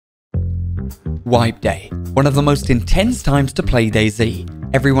Wipe Day, one of the most intense times to play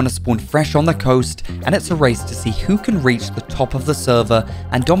DayZ. Everyone has spawned fresh on the coast, and it's a race to see who can reach the top of the server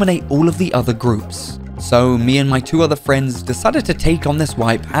and dominate all of the other groups. So me and my two other friends decided to take on this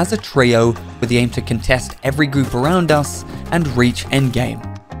wipe as a trio with the aim to contest every group around us and reach endgame.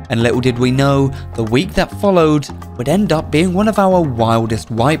 And little did we know, the week that followed would end up being one of our wildest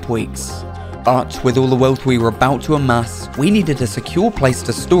wipe weeks. But with all the wealth we were about to amass, we needed a secure place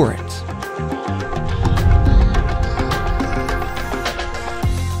to store it.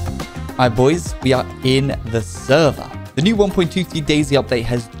 Alright boys, we are in the server. The new 1.23 DayZ update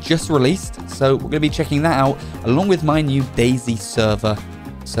has just released, so we're going to be checking that out along with my new DayZ server.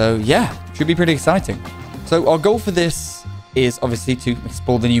 So yeah, should be pretty exciting. So our goal for this is obviously to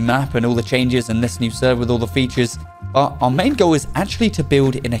explore the new map and all the changes in this new server with all the features. But our main goal is actually to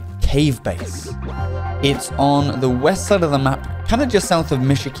build in a cave base. It's on the west side of the map, kind of just south of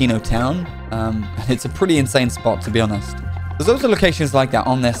Mishikino town. It's a pretty insane spot, to be honest. There's also locations like that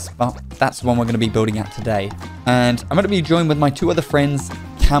on this, but that's the one we're going to be building at today. And I'm going to be joined with my two other friends,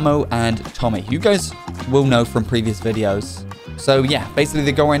 Camo and Tommy. You guys will know from previous videos. So yeah, basically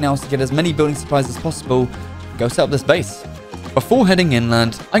the goal right now is to get as many building supplies as possible and go set up this base. Before heading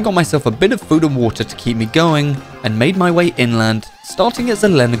inland, I got myself a bit of food and water to keep me going and made my way inland, starting at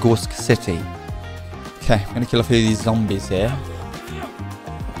Zelenogorsk city. Okay, I'm going to kill a few of these zombies here.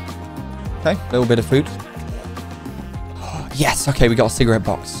 Okay, a little bit of food. Yes, okay, we got a cigarette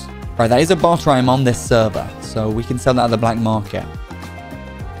box. Right, that is a barter item on this server, so we can sell that at the black market.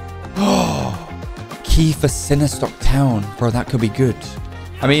 Oh, key for Sinistock Town. Bro, that could be good.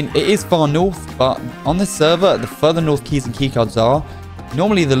 I mean, it is far north, but on this server, the further north keys and keycards are,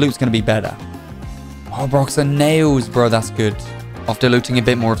 normally the loot's going to be better. Oh, box of nails, bro, that's good. After looting a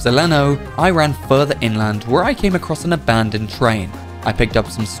bit more of Zeleno, I ran further inland where I came across an abandoned train. I picked up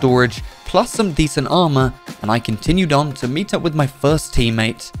some storage, plus some decent armor, and I continued on to meet up with my first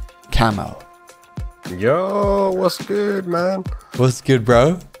teammate, Camo. Yo, what's good, man? What's good,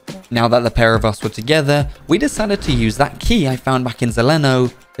 bro? Now that the pair of us were together, we decided to use that key I found back in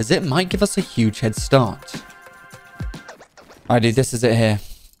Zeleno, as it might give us a huge head start. Alright dude, this is it here.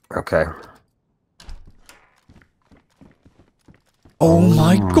 Okay. Oh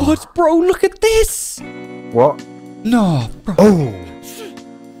my god, bro, look at this! What? No, bro. Oh!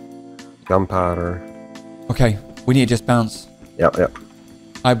 Gunpowder. Okay, we need to just bounce. Yep.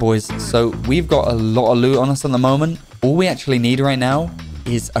 Alright boys, so we've got a lot of loot on us at the moment. All we actually need right now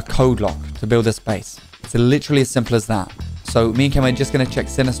is a code lock to build this base. It's literally as simple as that. So me and Cam are just going to check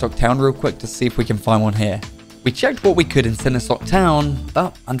Sinistock Town real quick to see if we can find one here. We checked what we could in Sinistock Town,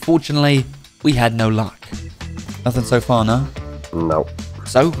 but unfortunately, we had no luck. Nothing so far, no? No.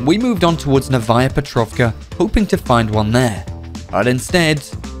 So we moved on towards Novaya Petrovka, hoping to find one there. But instead,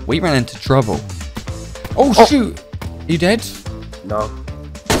 we ran into trouble. Oh shoot! You dead? No.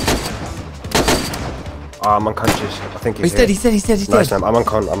 I'm unconscious. I think he's dead. here. He's dead. Nice, I'm on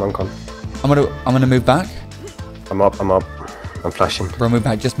con. I'm gonna move back. I'm up. I'm flashing. Bro, move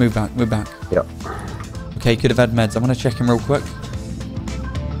back. Just move back. Yep. Okay, could have had meds. I'm gonna check him real quick.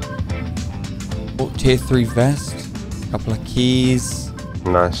 Oh, tier 3 vest. Couple of keys.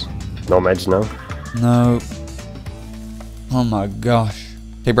 Nice. No meds, no? No. Oh my gosh.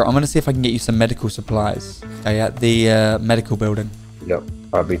 Okay, bro, I'm gonna see if I can get you some medical supplies. Okay, at the medical building. Yep.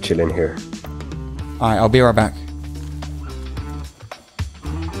 I'll be chilling here. Alright, I'll be right back.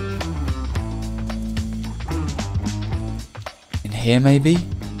 In here, maybe?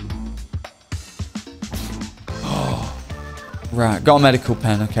 Oh. Right, got a medical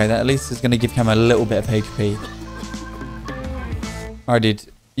pen. Okay, that at least is going to give him a little bit of HP. Alright,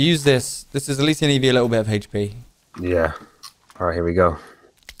 dude. Use this. This is at least going to give you a little bit of HP. Yeah. Alright, here we go.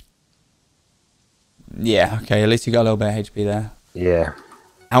 Yeah, okay, at least you got a little bit of HP there. Yeah.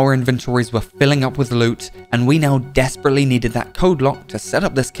 Our inventories were filling up with loot, and we now desperately needed that code lock to set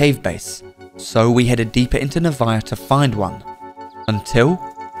up this cave base. So we headed deeper into Novaya to find one. Until...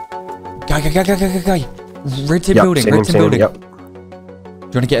 Guy! Red team building, red team building. Yep. Do you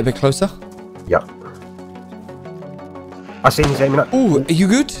want to get a bit closer? Yep. I see he's aiming up. Oh, are you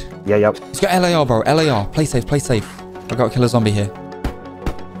good? Yeah, yep. He's got LAR, bro. LAR. Play safe, play safe. I got to kill a zombie here.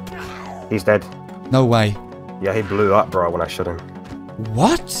 He's dead. No way. Yeah, he blew up, bro, when I shot him.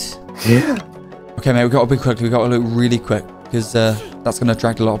 What? Yeah. Okay, mate, we got to be quick. We got to look really quick, because that's going to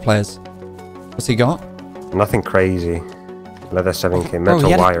attract a lot of players. What's he got? Nothing crazy. Leather 7k, Bro,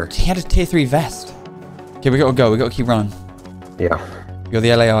 metal wire. He had a tier 3 vest. Okay, we got to go. We got to keep running. Yeah. You got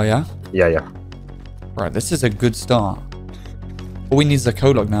the LAR, yeah? Yeah. Right, this is a good start. All we need is a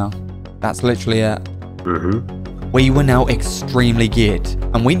code lock now. That's literally it. Mm-hmm. We were now extremely geared,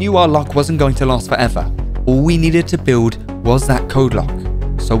 and we knew our luck wasn't going to last forever. All we needed to build was that code lock.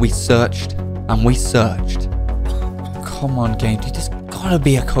 So we searched and we searched. Come on, game, dude, there's gotta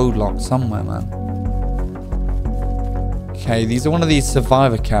be a code lock somewhere, man. Okay, these are one of these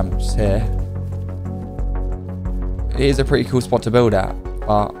survivor camps here. It is a pretty cool spot to build at,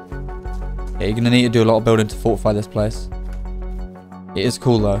 but yeah, you're gonna need to do a lot of building to fortify this place. It is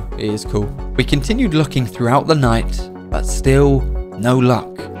cool though, it is cool. We continued looking throughout the night, but still no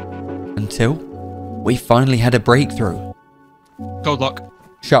luck. Until we finally had a breakthrough. Code lock.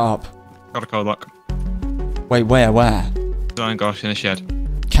 Shut up. Got a code lock. Wait, where? Oh gosh, in the shed.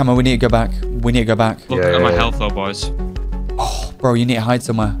 Camo, we need to go back. We need to go back. Look at my health though, boys. Oh, bro, you need to hide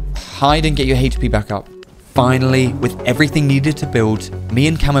somewhere. Hide and get your HP back up. Finally, with everything needed to build, me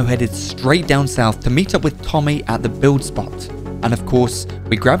and Camo headed straight down south to meet up with Tommy at the build spot. And of course,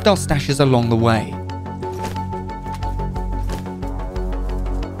 we grabbed our stashes along the way.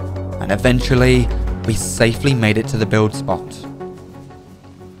 And eventually, we safely made it to the build spot.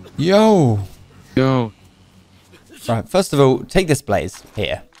 Yo! Right, first of all, take this blaze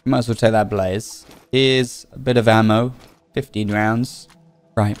here. You might as well take that blaze. Here's a bit of ammo, 15 rounds.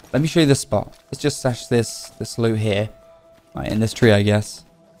 Right, let me show you the spot. Let's just stash this loot here. Right, in this tree, I guess.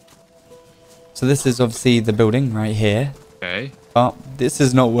 So this is obviously the building right here. Okay. But this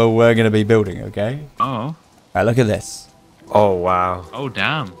is not where we're going to be building, okay? Oh. Right, look at this. Oh, wow. Oh,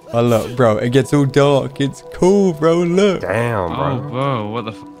 damn. Oh, look, bro, it gets all dark. It's cool, bro, look. Damn, bro. Oh, whoa, what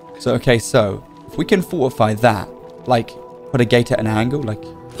the f... So, okay, so, if we can fortify that, like, put a gate at an angle, like,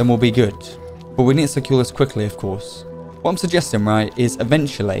 then we'll be good. But we need to secure this quickly, of course. What I'm suggesting, right, is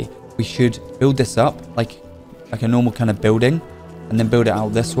eventually we should build this up, like a normal kind of building, and then build it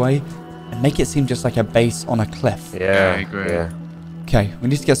out this way, and make it seem just like a base on a cliff. Yeah, I agree. Yeah. Okay, we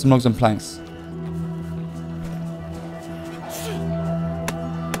need to get some logs and planks.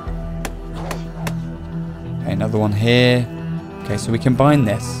 Okay, another one here. Okay, so we combine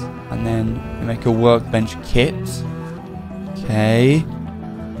this, and then we make a workbench kit. Okay.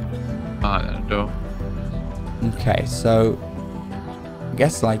 Ah, that door. Okay, so I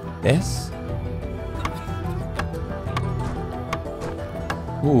guess like this.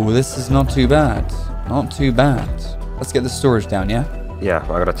 Ooh, this is not too bad. Not too bad. Let's get the storage down, yeah? Yeah,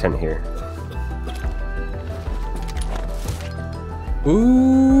 I got a tent here.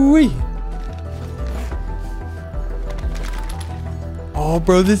 Ooh-wee. Oh,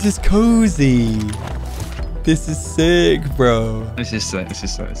 bro, this is cozy. This is sick, bro. This is sick.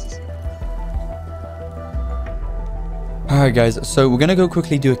 Alright guys, so we're going to go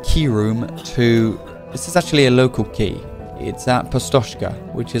quickly do a key room to... This is actually a local key. It's at Postoshka,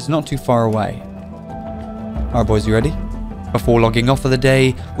 which is not too far away. Alright boys, you ready? Before logging off for the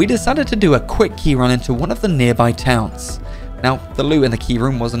day, we decided to do a quick key run into one of the nearby towns. Now, the loot in the key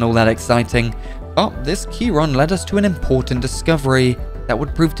room wasn't all that exciting, but this key run led us to an important discovery that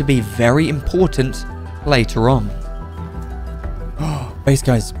would prove to be very important later on. Base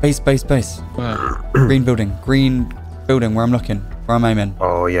guys, base. Where? Green building where I'm looking, where I'm aiming.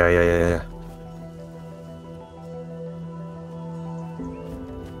 Oh, yeah.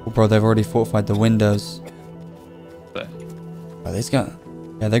 Oh, bro, they've already fortified the windows. There. Oh,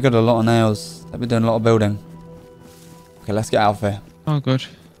 they got a lot of nails. They've been doing a lot of building. Okay, let's get out of here. Oh, good.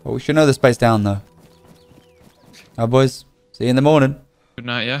 Well, we should know the space down, though. Alright, boys. See you in the morning. Good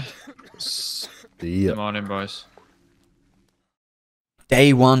night, yeah? Good morning, boys.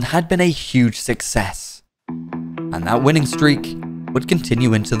 Day 1 had been a huge success. And that winning streak would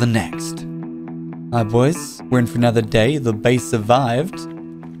continue into the next. Alright, boys. We're in for another day. The base survived.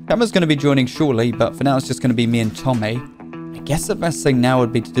 Camo's going to be joining shortly, but for now it's just going to be me and Tommy. I guess the best thing now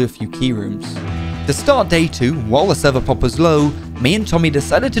would be to do a few key rooms. To start day 2, while the server pop was low, me and Tommy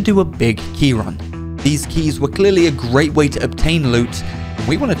decided to do a big key run. These keys were clearly a great way to obtain loot, and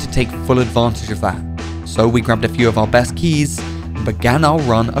we wanted to take full advantage of that. So we grabbed a few of our best keys and began our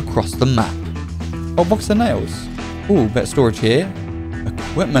run across the map. Oh, box of nails. Ooh, bit of storage here.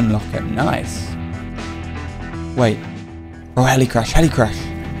 Equipment locker, nice. Wait. Oh, heli crash.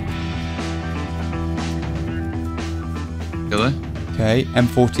 Killer. Okay,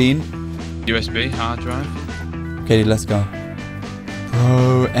 M14. USB, hard drive. Okay, dude, let's go.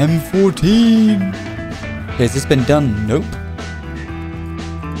 Bro, M14. Okay, has this been done? Nope.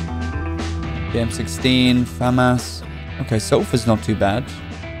 Okay, M16, FAMAS. Okay, sulfur's not too bad.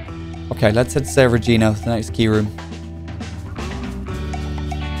 Okay, let's head to Sarah Regina, the next key room.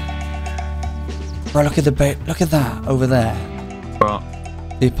 Bro, look at that over there. What?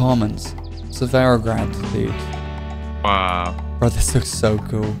 The apartments. Severograd, dude. Wow. Bro, this looks so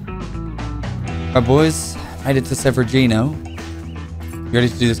cool. Alright, boys. Headed to Severino. You ready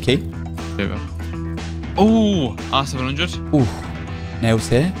to do this key? Oh, R700. Ooh. Nails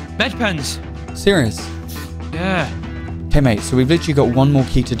here. Med pens. Serious? Yeah. Okay, mate, so we've literally got one more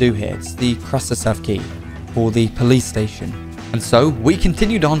key to do here. It's the Krasnostav key for the police station. And so we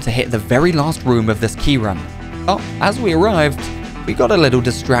continued on to hit the very last room of this key run. Oh, as we arrived, we got a little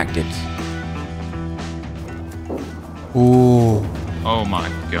distracted. Ooh. Oh my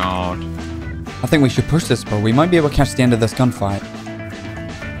god. I think we should push this, bro. We might be able to catch the end of this gunfight.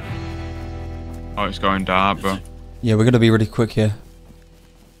 Oh, it's going dark, bro. Yeah, we're going to be really quick here.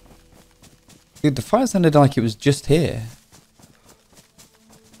 Dude, the fire sounded like it was just here.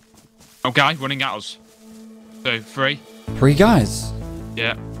 Oh, guy running at us. So, 3. 3 guys.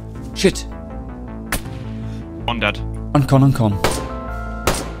 Yeah. Shit. 1 dead. Uncon.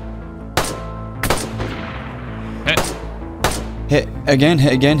 Hit. Hit again.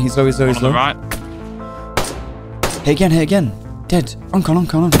 He's low. On the right. Hit again. Dead. Uncon.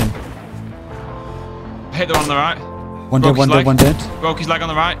 Hit the one on the right. One dead. Broke his leg on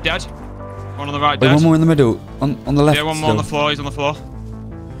the right. Dead. One on the right, Wait, dead. one more in the middle. On the left. Yeah, one more on the floor. He's on the floor.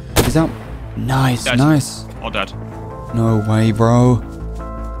 He's out. Nice. All dead. No way, bro.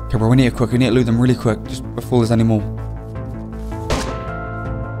 Okay, bro, we need it quick. We need to loot them really quick, just before there's any more.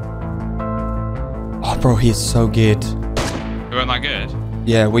 Oh, bro, he is so geared. They weren't that good?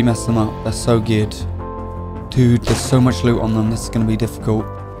 Yeah, we messed them up. They're so geared. Dude, there's so much loot on them. This is going to be difficult.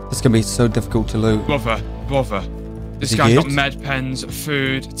 This is going to be so difficult to loot. Brother. This Is he guy's got geared? med pens,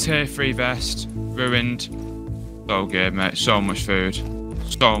 food, tier 3 vest, ruined. So good, mate. So much food.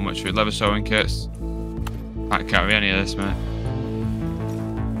 Leather sewing kits. Can't carry any of this, mate.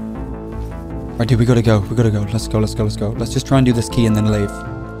 Right, dude, we gotta go. Let's go. Let's just try and do this key and then leave.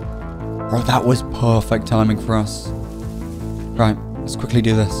 Bro, that was perfect timing for us. Right, let's quickly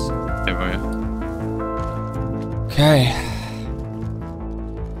do this. Yeah, bro, yeah.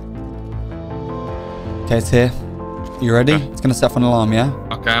 Okay, it's here. You ready? Okay. It's gonna set off an alarm, yeah?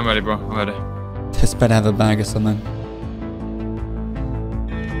 Okay, I'm ready, bro. I'm ready. This better have a bag or something.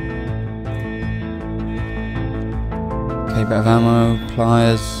 Okay, bit of ammo,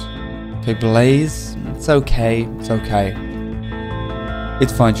 pliers. Okay, blaze. It's okay.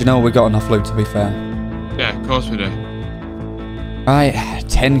 It's fine. Do you know what? We got enough loot, to be fair. Yeah, of course we do. Right,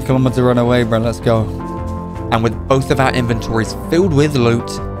 10 kilometers to run away, bro. Let's go. And with both of our inventories filled with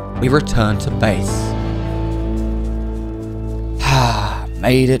loot, we return to base.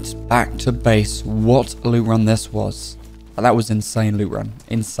 Made it back to base. What loot run this was. That was insane loot run.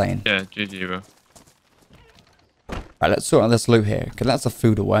 Insane. Yeah, GG, bro. Right, let's sort out this loot here. Okay, that's the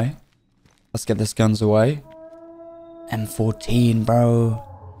food away. Let's get this guns away. M14, bro.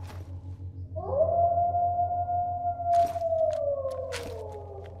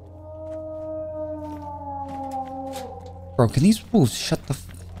 Bro, can these wolves shut the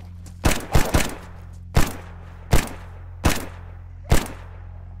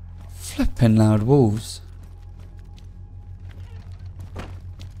flipping loud wolves?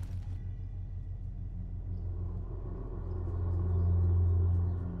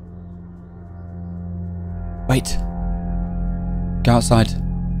 Wait. Go outside.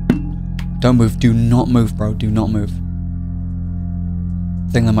 Don't move. Do not move, bro. Do not move.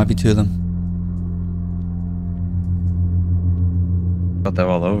 I think there might be 2 of them. God, they're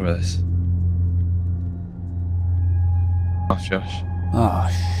all over this. Oh, Josh. Oh,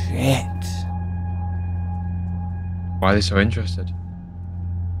 shit. Why are they so interested?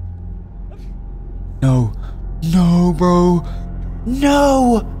 No. No, bro.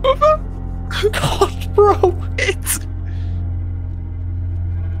 No. God, bro. It's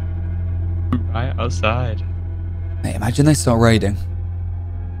right outside. Hey, imagine they start raiding.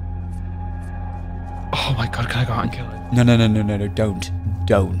 Oh my god, can I go out and kill it? No,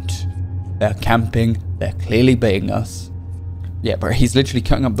 don't. They're camping. They're clearly baiting us. Yeah, bro, he's literally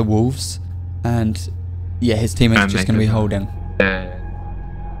cutting up the wolves. And, yeah, his teammate's just going to be holding. Yeah.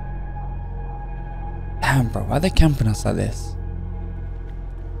 Damn, bro, why are they camping us like this?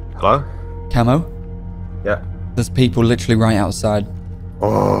 Hello? Camo? Yeah. There's people literally right outside.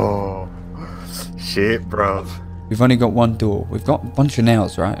 Oh, shit, bro. We've only got one door. We've got a bunch of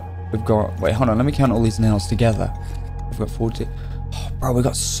nails, right? We've got... Wait, hold on. Let me count all these nails together. We've got 40... Oh, bro, we've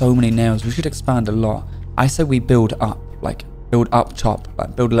got so many nails. We should expand a lot. I say we build up. Like, build up top.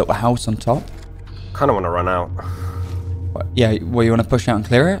 Like, build a little house on top. Kind of want to run out. What, yeah, well, you want to push out and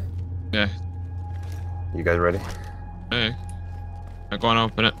clear it? Yeah. You guys ready? Hey. I'm going to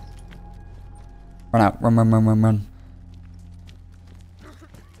open it. Run out. Run.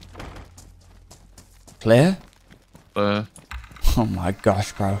 Clear? Oh my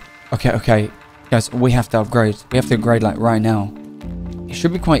gosh, bro. Okay. Guys, we have to upgrade. We have to upgrade like right now. It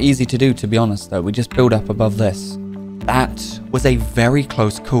should be quite easy to do, to be honest, though. We just build up above this. That was a very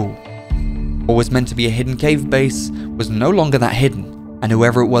close call. What was meant to be a hidden cave base was no longer that hidden. And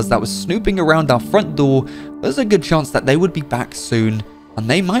whoever it was that was snooping around our front door, there's a good chance that they would be back soon. And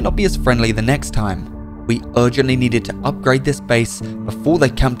they might not be as friendly the next time. We urgently needed to upgrade this base before they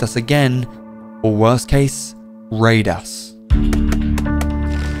camped us again. Or worst case, raid us.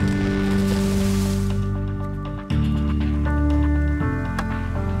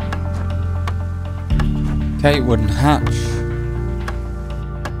 Okay, wooden hatch.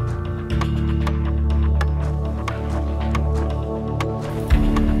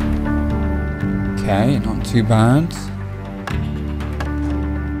 Okay, not too bad.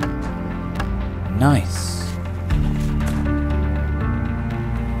 Nice.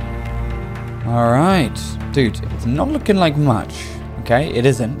 Alright. Dude, it's not looking like much. Okay, it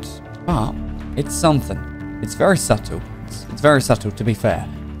isn't. But it's something. It's very subtle. It's very subtle, to be fair.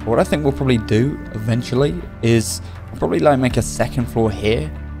 What I think we'll probably do eventually is I'll probably like make a second floor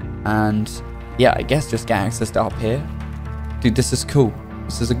here. And yeah, I guess just get access to up here. Dude, this is cool.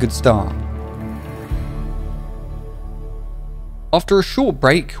 This is a good start. After a short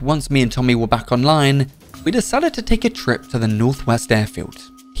break, once me and Tommy were back online, we decided to take a trip to the Northwest Airfield.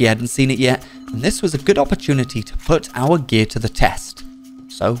 He hadn't seen it yet, and this was a good opportunity to put our gear to the test.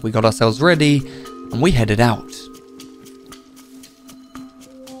 So we got ourselves ready, and we headed out.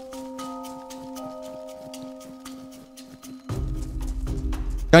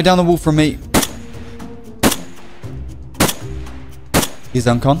 Go down the wall from me. He's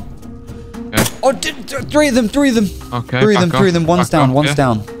uncon. Okay. Oh, three of them. Okay. Three of them. One's down. Yeah.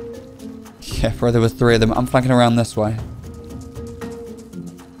 Down. Yeah, bro, there were three of them. I'm flanking around this way.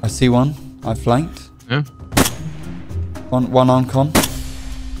 I see one. I flanked. Yeah. One uncon.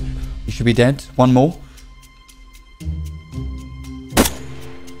 He should be dead. One more.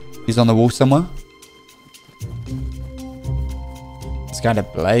 He's on the wall somewhere. Got a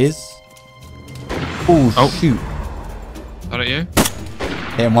blaze. Oh, shoot. Is that you?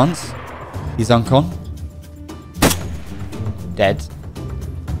 Hit him once. He's uncon. Dead.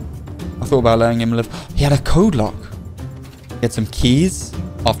 I thought about letting him live. He had a code lock. He had some keys.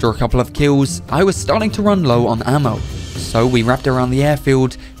 After a couple of kills, I was starting to run low on ammo. So we wrapped around the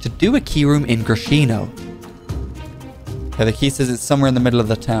airfield to do a key room in Grashino. Okay, the key says it's somewhere in the middle of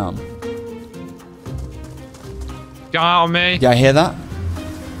the town. Get out on me. Yeah, I hear that.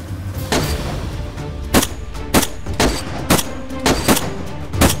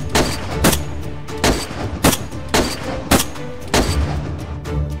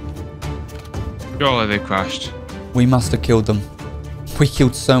 Surely they crashed. We must have killed them. We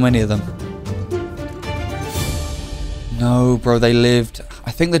killed so many of them. No, bro, they lived.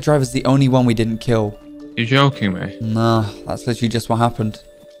 I think the driver's the only one we didn't kill. You joking me? Nah, that's literally just what happened.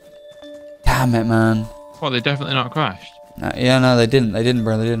 Damn it, man. What, they definitely not crashed? Yeah, no, they didn't. They didn't,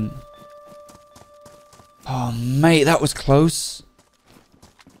 bro. They didn't. Oh, mate, that was close.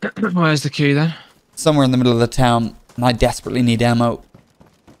 Where's the key then? Somewhere in the middle of the town, and I desperately need ammo.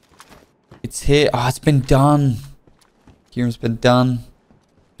 It's here. Oh, it's been done. Key room's been done.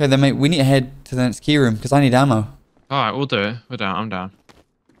 Okay, then, mate, we need to head to the next key room, because I need ammo. Alright, we'll do it. We're down. I'm down.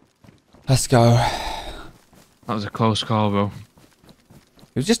 Let's go. That was a close call, bro.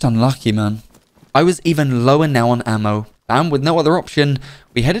 It was just unlucky, man. I was even lower now on ammo, and with no other option,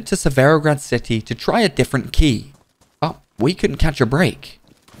 we headed to Severograd City to try a different key. But we couldn't catch a break.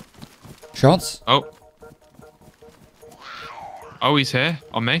 Shots? Oh, he's here.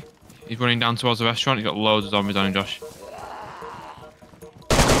 On me. He's running down towards the restaurant. He's got loads of zombies on him, Josh.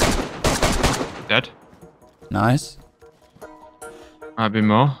 Dead. Nice. Might be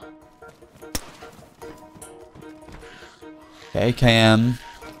more. Okay, KM.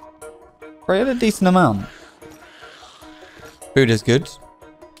 Bro, you had a decent amount. Food is good.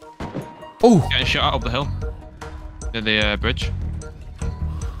 Oh! Getting shot up the hill. Near the bridge.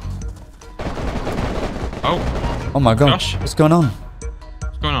 Oh. Oh my god. Josh? What's going on?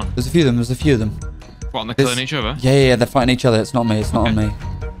 What's going on? There's a few of them. There's a few of them. What, and they're killing each other? Yeah, they're fighting each other. It's not me. It's not on me.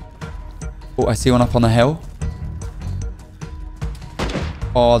 Oh, I see one up on the hill.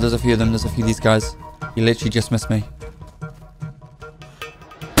 Oh, there's a few of them. There's a few of these guys. He literally just missed me.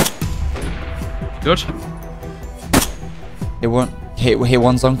 Good. Hit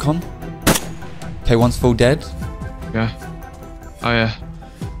one's on con. Okay, one's full dead. Yeah. Oh yeah.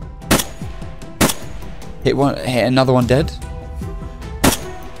 Hit another one dead.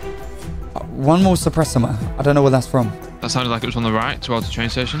 One more suppressor. I don't know where that's from. That sounded like it was on the right towards the train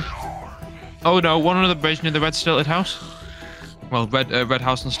station. Oh no, one under the bridge near the red stilted house. Well, red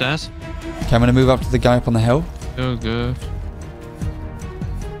house on the stairs. Okay, I'm gonna move up to the guy up on the hill. Oh, good.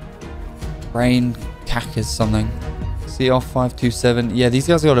 Brain Cactus something. CR527. Yeah, these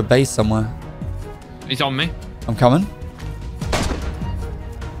guys got a base somewhere. He's on me. I'm coming.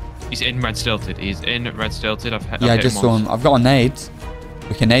 He's in red stilted. He's in red stilted. Yeah, I just saw him. I've got a nade.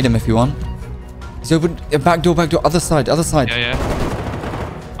 We can nade him if you want. He's open. Back door, other side, other side. Yeah,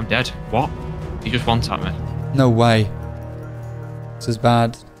 yeah. I'm dead. What? He just one-tapped me. No way. This is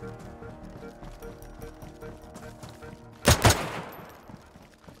bad.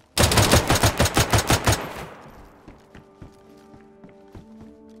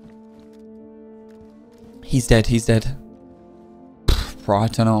 He's dead, he's dead. Bro, I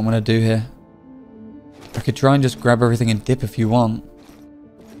don't know what I'm gonna do here. I could try and just grab everything and dip if you want.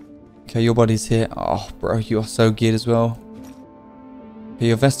 Okay, your body's here. Oh, bro, you are so geared as well. Okay,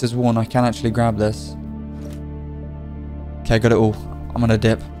 your vest is worn. I can actually grab this. Okay, I got it all. I'm gonna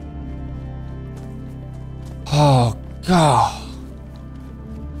dip. Oh, God.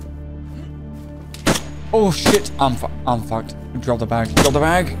 Oh, shit. I'm fucked. Drop the bag. Drop the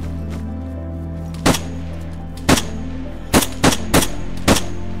bag.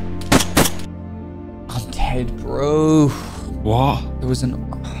 I'm dead, bro. What? There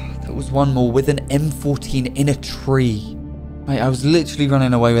was one more with an M14 in a tree. I was literally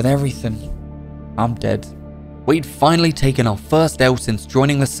running away with everything. I'm dead. We'd finally taken our first L since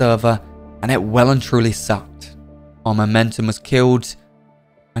joining the server, and it well and truly sucked. Our momentum was killed,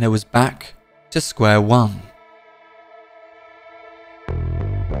 and it was back to square one.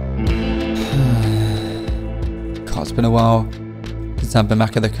 God, it's been a while since I've been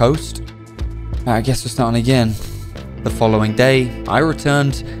back at the coast. I guess we're starting again. The following day, I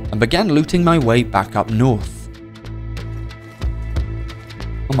returned and began looting my way back up north.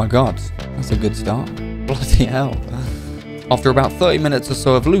 Oh my god, that's a good start. Bloody hell. After about 30 minutes or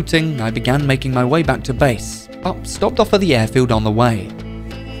so of looting, I began making my way back to base, but stopped off at the airfield on the way.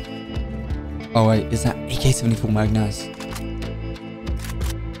 Oh wait, is that AK-74 Magnaz?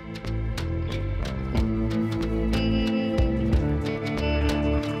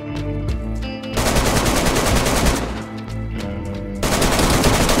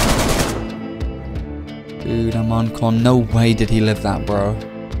 Dude, I'm on con. No way did he live that, bro.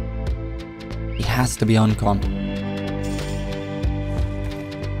 He has to be on con.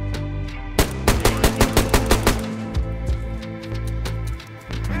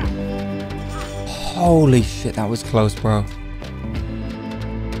 Holy shit, that was close, bro.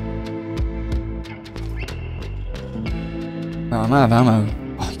 Oh, I'm out of ammo.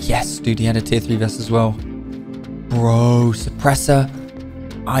 Oh, yes, dude, he had a tier 3 vest as well. Bro, suppressor,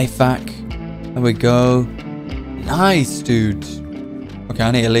 IFAK. There we go. Nice, dude. Okay,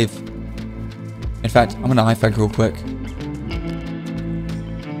 I need to leave. In fact, I'm gonna IFAK real quick.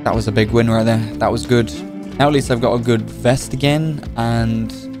 That was a big win right there. That was good. Now at least I've got a good vest again,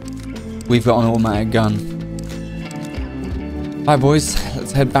 and we've got an automatic gun. Alright, boys.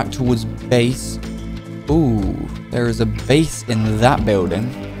 Let's head back towards base. Ooh, there is a base in that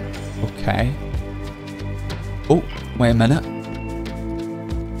building. Okay. Oh, wait a minute.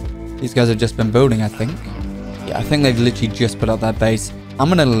 These guys have just been building, I think. Yeah, I think they've literally just put up that base. I'm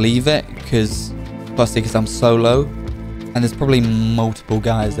going to leave it because I'm solo. And there's probably multiple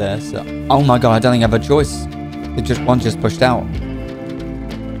guys there. So, oh my god, I don't think I have a choice. One just pushed out.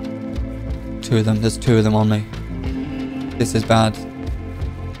 Two of them. There's two of them on me. This is bad.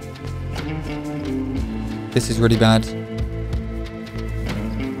 This is really bad.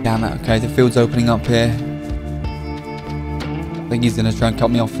 Damn it. Okay, the field's opening up here. I think he's going to try and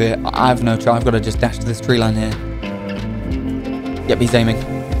cut me off here. I have no try. I've got to just dash to this tree line here. Yep, he's aiming.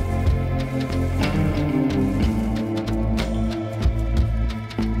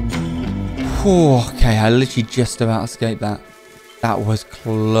 Whew, okay, I literally just about escaped that. That was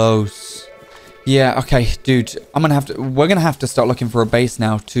close. Yeah, okay, dude. We're going to have to start looking for a base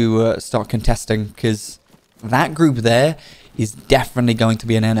now to start contesting, because that group there is definitely going to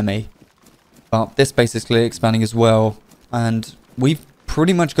be an enemy. But this base is clearly expanding as well. And we've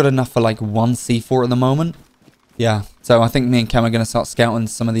pretty much got enough for like one C4 at the moment. Yeah, so I think me and Cam are going to start scouting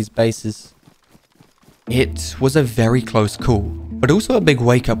some of these bases. It was a very close call, but also a big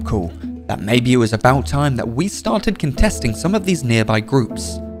wake-up call that maybe it was about time that we started contesting some of these nearby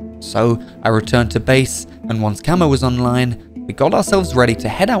groups. So I returned to base, and once Camo was online, we got ourselves ready to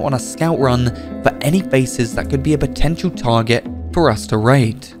head out on a scout run for any bases that could be a potential target for us to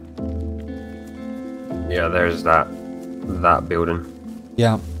raid. Yeah, there's that building.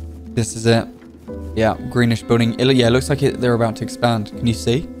 Yeah, this is it. Yeah, greenish building. Yeah, it looks like they're about to expand. Can you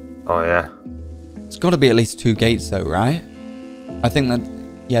see? Oh, yeah. It's got to be at least 2 gates though, right? I think that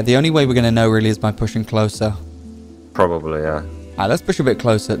Yeah, the only way we're going to know really is by pushing closer. Probably, yeah. Alright, let's push a bit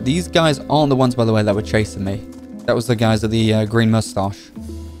closer. These guys aren't the ones, by the way, that were chasing me. That was the guys with the green mustache.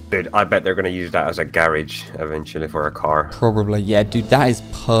 Dude, I bet they're going to use that as a garage eventually for a car. Probably, yeah. Dude, that is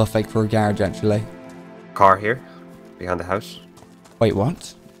perfect for a garage, actually. Car here, behind the house. Wait,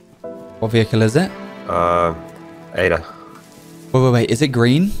 what? What vehicle is it? Ada. Wait. Is it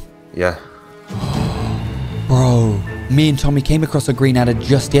green? Yeah. Bro, me and Tommy came across a green Ada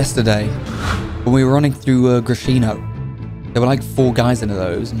just yesterday when we were running through Grashino. There were like 4 guys in it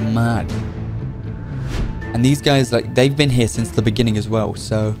though. It was mad. And these guys, like, they've been here since the beginning as well.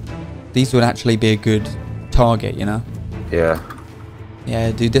 So these would actually be a good target, you know? Yeah.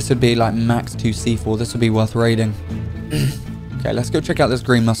 Yeah, dude, this would be like max 2 C4. This would be worth raiding. Okay, let's go check out this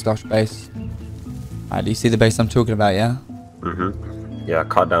green mustache base. Alright, do you see the base I'm talking about, yeah? Mm-hmm. Yeah,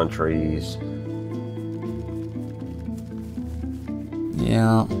 cut down trees.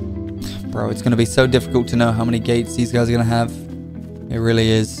 Yeah. Bro, it's going to be so difficult to know how many gates these guys are going to have. It really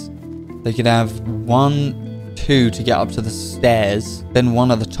is. They could have 1, 2 to get up to the stairs, then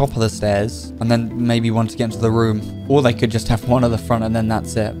 1 at the top of the stairs, and then maybe 1 to get into the room. Or they could just have 1 at the front and then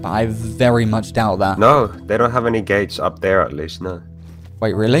that's it. But I very much doubt that. No, they don't have any gates up there at least, no.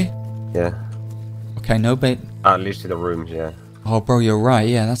 Wait, really? Yeah. Okay, no bait. At least to the rooms, yeah. Oh, bro, you're right.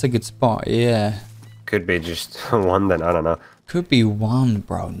 Yeah, that's a good spot. Yeah. Could be just 1 then, I don't know. Could be 1,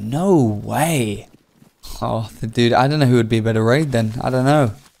 bro. No way. Oh, dude, I don't know who would be a better raid then. I don't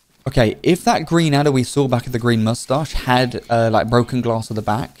know. Okay, if that green Ada we saw back at the green mustache had, like, broken glass at the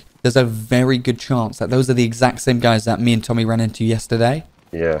back, there's a very good chance that those are the exact same guys that me and Tommy ran into yesterday.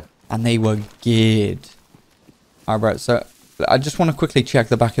 Yeah. And they were geared. Alright, bro, so I just want to quickly check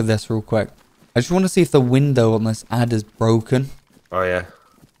the back of this real quick. I just want to see if the window on this ad is broken. Oh, yeah.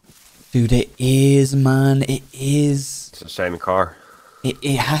 Dude, it is, man. It is. It's the same car.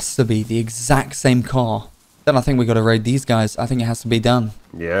 It has to be the exact same car. Then I think we got to raid these guys. I think it has to be done.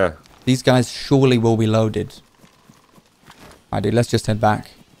 Yeah. These guys surely will be loaded. Alright, dude, let's just head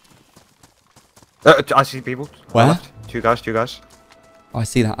back. I see people. Where? Left. 2 guys. Oh, I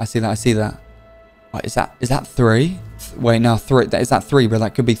see that. Right, is that 3? Wait, no, 3. Is that 3, bro?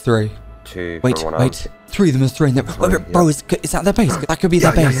 That could be 3. 2. Wait. 3 of them is 3 in there. Bro, is that their base? That could be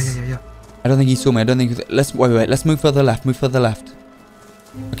their base. Yeah. I don't think he saw me. I don't think... Wait. Let's move further left.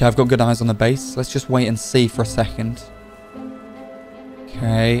 Okay, I've got good eyes on the base. Let's just wait and see for a second.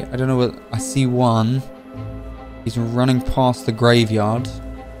 Okay, I don't know what... I see 1. He's running past the graveyard.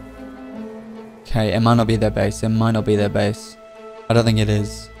 Okay, it might not be their base. I don't think it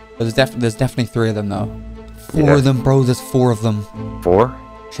is. But there's definitely 3 of them, though. 4 of them, bro. There's 4 of them. 4?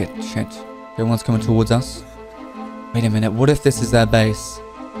 Shit. Everyone's coming towards us. Wait a minute. What if this is their base?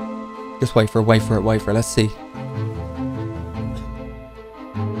 Just wait for it. Let's see.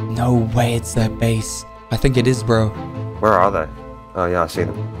 No way it's their base. I think it is, bro. Where are they? Oh, yeah, I see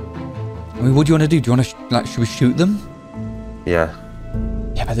them. I mean, what do you want to do? Do you want to, should we shoot them? Yeah.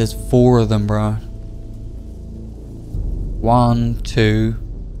 Yeah, but there's 4 of them, bro. 1, 2,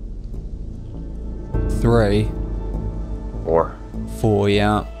 3. 4,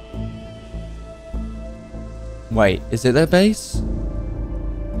 yeah. Wait, is it their base?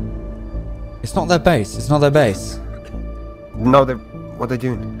 It's not their base. No, what are they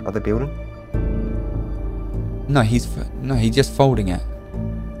doing? Are they building? No, he's just folding it.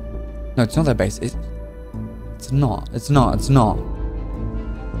 No, it's not their base. It's not. I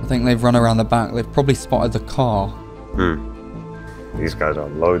think they've run around the back. They've probably spotted the car. These guys are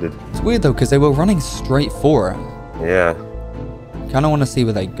loaded. It's weird though, because they were running straight for it. Yeah. Kind of want to see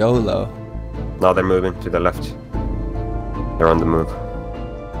where they go though. Now they're moving to the left. They're on the move. Do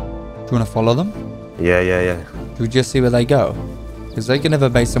you want to follow them? Yeah. Should we just see where they go? Because they can have a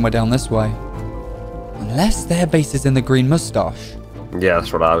base somewhere down this way. Unless their base is in the green mustache. Yeah,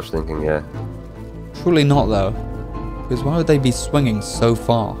 that's what I was thinking, yeah. Surely not though. Because why would they be swinging so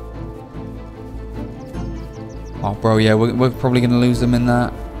far? Oh, bro, yeah, we're probably going to lose them in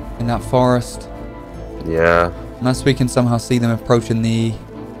that forest. Yeah. Unless we can somehow see them approaching the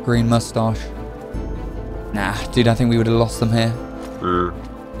green mustache. Nah, dude, I think we would have lost them here.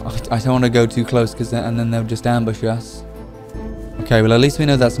 I don't want to go too close, and then they'll just ambush us. Okay, well, at least we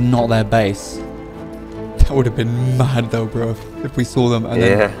know that's not their base. That would have been mad, though, bro, if we saw them and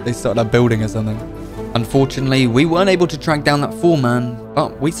then they started a building or something. Unfortunately, we weren't able to track down that 4-man,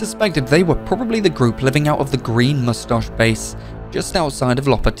 but we suspected they were probably the group living out of the green mustache base just outside of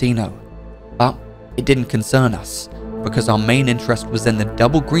Lopatino. But it didn't concern us, because our main interest was in the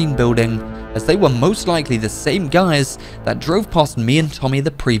double green building, as they were most likely the same guys that drove past me and Tommy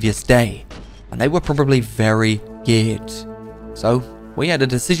the previous day, and they were probably very geared. So we had a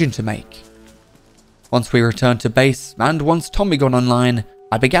decision to make. Once we returned to base, and once Tommy got online,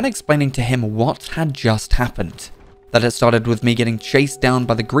 I began explaining to him what had just happened. That it started with me getting chased down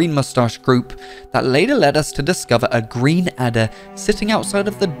by the green mustache group that later led us to discover a green adder sitting outside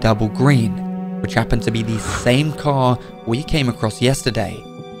of the double green, which happened to be the same car we came across yesterday.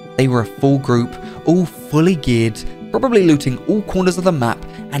 They were a full group, all fully geared, probably looting all corners of the map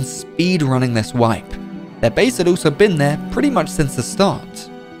and speed running this wipe. Their base had also been there pretty much since the start.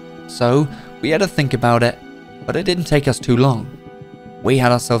 So we had to think about it, but it didn't take us too long. We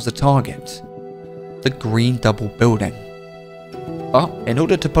had ourselves a target. The green double building. But in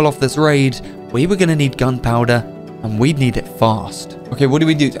order to pull off this raid, we were going to need gunpowder, and we'd need it fast. Okay, what do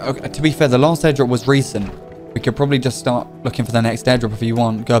we do? Okay, to be fair, the last airdrop was recent. We could probably just start looking for the next airdrop if you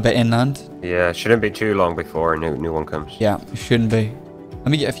want. Go a bit inland. Yeah, it shouldn't be too long before a new one comes. Yeah, it shouldn't be. Let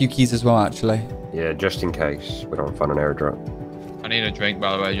me get a few keys as well, actually. Yeah, just in case we don't find an airdrop. I need a drink,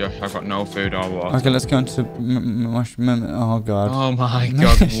 by the way, Josh. I've got no food or water. Okay, let's go into... Oh, God. Oh, my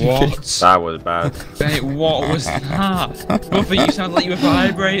God. What? That was bad. Mate, what was that? Buffy, you sound like you were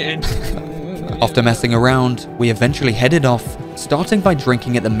vibrating. After messing around, we eventually headed off, starting by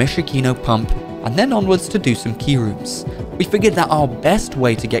drinking at the Mishikino pump, and then onwards to do some key rooms. We figured that our best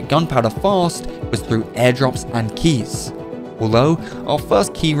way to get gunpowder fast was through airdrops and keys. Although, our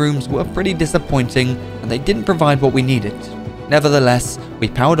first key rooms were pretty disappointing, and they didn't provide what we needed. Nevertheless, we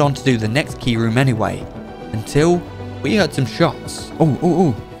powered on to do the next key room anyway, until we heard some shots.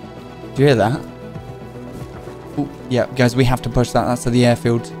 Oh. Do you hear that? Oh, yeah, guys, we have to push that. That's to the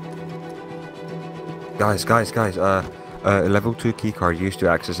airfield. Guys. Level 2 keycard used to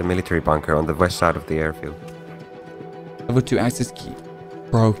access a military bunker on the west side of the airfield. Level 2 access key.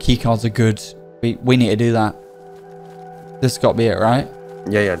 Bro, keycards are good. We need to do that. This got to be it, right?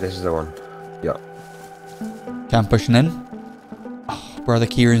 Yeah, this is the one. Yeah. Okay, I'm pushing in. Oh, bro, the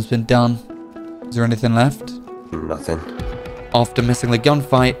key room's been done. Is there anything left? Nothing. After missing the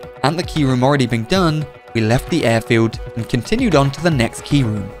gunfight and the key room already being done, we left the airfield and continued on to the next key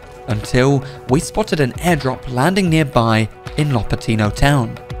room, until we spotted an airdrop landing nearby in Lopatino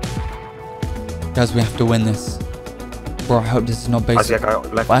town. Guys, we have to win this. Bro, I hope this is not I basic. see a guy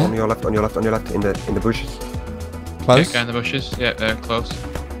left, Where? on your left, in the bushes. Close? Yeah, guy in the bushes. Yeah, close.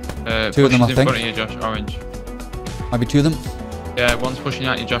 Two of them, I in think. front of you, Josh. Orange. Might be two of them. Yeah, one's pushing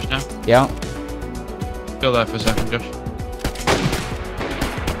at you, Josh, now. Yeah. Still there for a second, Josh.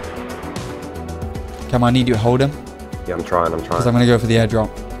 Come on, I need you to hold him. Yeah, I'm trying. Because I'm going to go for the airdrop.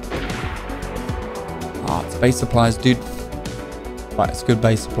 Ah, it's base supplies, dude. Right, it's good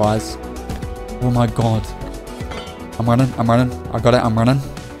base supplies. Oh my god. I'm running. I got it, I'm running.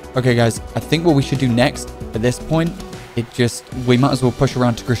 Okay, guys, I think what we should do next, at this point, we might as well push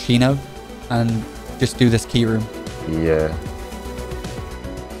around to Crescino and just do this key room. Yeah.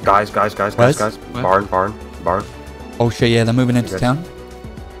 Guys. Where's? Barn. Oh shit, yeah, they're moving into town.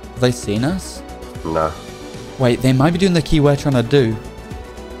 Have they seen us? No. Wait, they might be doing the key we're trying to do.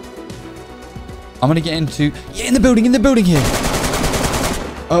 I'm gonna get into... Yeah, in the building here!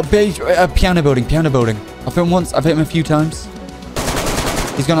 Piano building. I've hit him once, I've hit him a few times.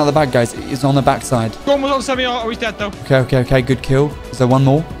 He's gone out the back, guys. He's on the back side. One was on semi-auto, he's dead though. Okay, good kill. Is there one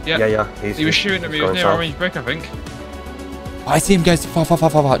more? Yeah. He was shooting at me, he was near south. orange brick, I think. I see him, guys. Far.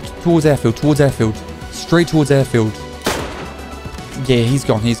 Towards airfield. Straight towards airfield. Yeah, he's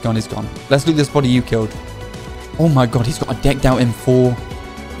gone. Let's loot this body you killed. Oh my god, he's got a decked out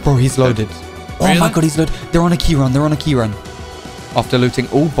M4. Bro, he's loaded. Oh my god, he's loaded. They're on a key run. After looting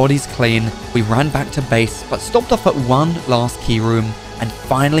all bodies clean, we ran back to base, but stopped off at one last key room and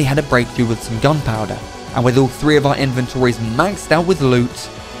finally had a breakthrough with some gunpowder. And with all three of our inventories maxed out with loot,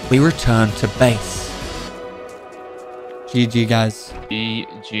 we returned to base. GG, guys.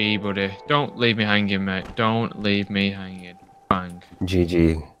 GG, buddy. Don't leave me hanging, mate. Don't leave me hanging. Bang.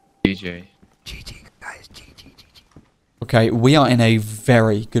 GG. GG. GG, guys. GG. Okay, we are in a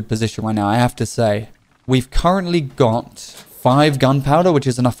very good position right now, I have to say. We've currently got 5 gunpowder, which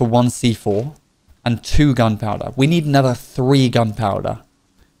is enough for 1 C4, and 2 gunpowder. We need another 3 gunpowder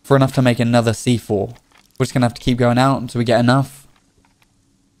for enough to make another C4. We're just going to have to keep going out until we get enough.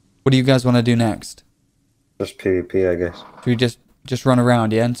 What do you guys want to do next? Just PvP, I guess. Should we just run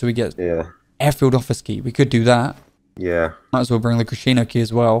around, yeah, until we get airfield office key? We could do that. Yeah. Might as well bring the Crescino key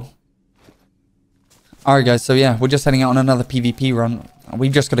as well. Alright guys, so yeah, we're just heading out on another PvP run.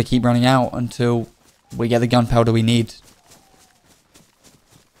 We've just got to keep running out until we get the gunpowder we need.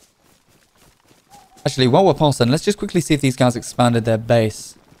 Actually, while we're passing, let's just quickly see if these guys expanded their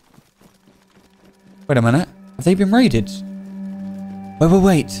base. Wait a minute. Have they been raided?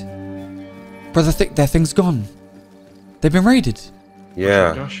 Wait. Bro, their thing's gone. They've been raided.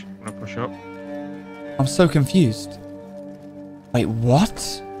 Yeah. Josh, wanna push up? I'm so confused. Wait,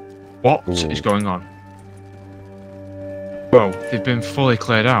 what? What is going on? Whoa, they've been fully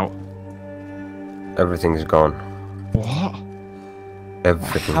cleared out. Everything's gone. What?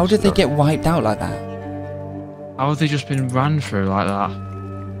 Everything. How did they get wiped out like that? How have they just been ran through like that?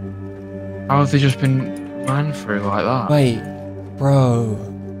 How have they just been ran through like that? Wait, bro.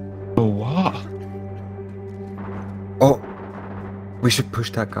 Oh, what? Oh, we should push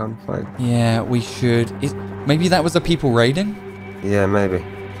that gunfight. Yeah, we should. Maybe that was the people raiding? Yeah, maybe.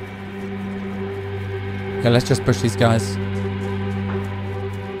 Okay, let's just push these guys.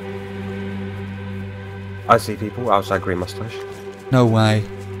 I see people outside Green Mustache. No way.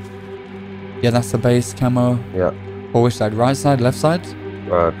 Yeah, that's the base, Camo. Yeah. Or which side? Right side, left side?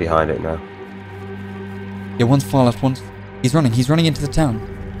 Behind it now. Yeah, one's far left, one's... He's running into the town.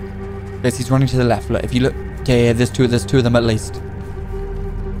 Yes, he's running to the left. Look, if you look... Yeah, there's two of them at least.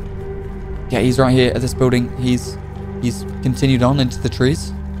 Yeah, he's right here at this building. He's continued on into the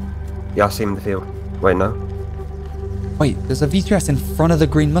trees. Yeah, I see him in the field. Wait, no. Wait, there's a V3S in front of the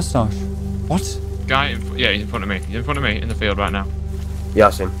Green Mustache. What? Guy, yeah, he's in front of me. He's in front of me in the field right now. Yeah, I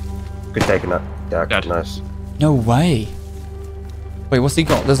see him. Good taking that. Yeah, Dead. Nice. No way. Wait, what's he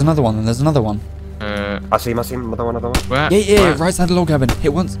got? There's another one, and there's another one. I see him. Another one. Where? Yeah, Where? right side of the log cabin.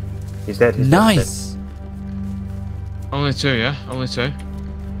 Hit once. He's dead. Nice. Only two, yeah? Only two.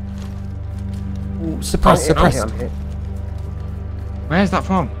 Ooh, suppressed. I'm hit. Where's that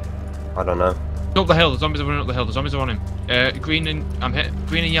from? I don't know. Up the hill. The zombies are running up the hill. The zombies are on him. Green and... I'm hit.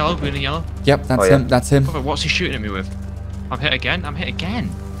 Green and yellow. Green and yellow. Yep, that's Oh, yeah. him. That's him. Oh, what's he shooting at me with? I'm hit again. I'm hit again.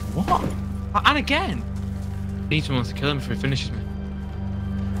 What? And again. I need someone to kill him before he finishes me.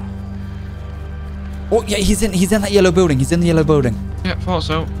 Oh yeah, he's in that yellow building. He's in the yellow building. Yeah, thought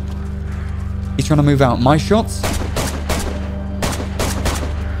so. He's trying to move out. My shots.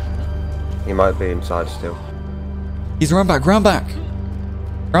 He might be inside still. He's round back. Round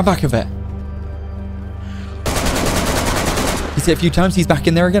back of it. He's hit a few times. He's back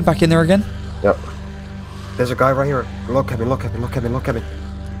in there again. Yep. There's a guy right here. Look at me. Yeah,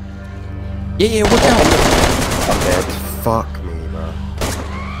 watch out. I'm dead. Fuck me, man.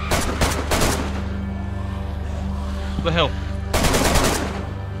 Up the hill.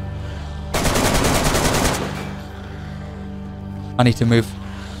 I need to move.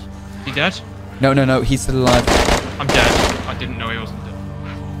 He dead? No. He's still alive. I'm dead. I didn't know he wasn't dead.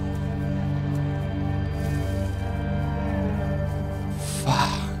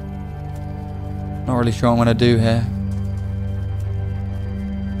 Not really sure what I'm gonna do here.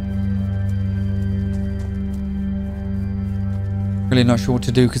 Really not sure what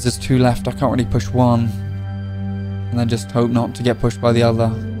to do because there's two left. I can't really push one. And then just hope not to get pushed by the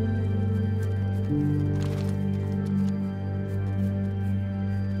other.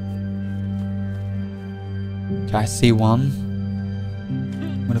 Okay, I see one.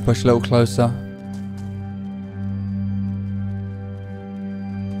 I'm gonna push a little closer.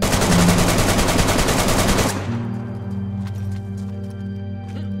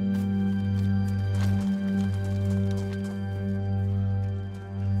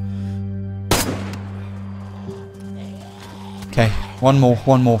 Okay, one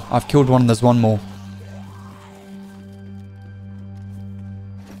more. I've killed one, there's one more.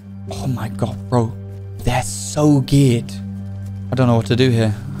 Oh my god, bro. They're so geared. I don't know what to do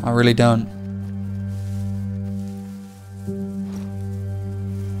here. I really don't.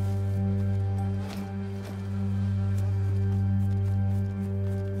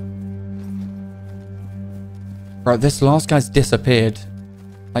 Bro, this last guy's disappeared.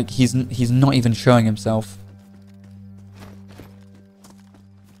 Like, he's not even showing himself.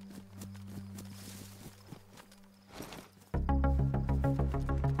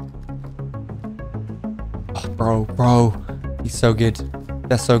 Bro, he's so good.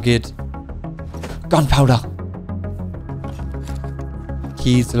 They're so good. Gunpowder.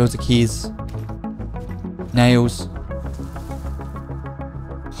 Keys, loads of keys. Nails.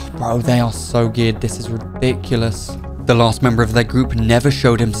 Bro, they are so good. This is ridiculous. The last member of their group never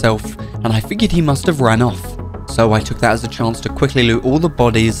showed himself, and I figured he must have ran off. So I took that as a chance to quickly loot all the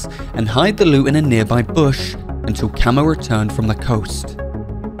bodies and hide the loot in a nearby bush until Camo returned from the coast.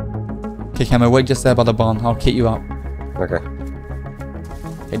 Okay, Camo, wait just there by the barn. I'll kit you up. Okay.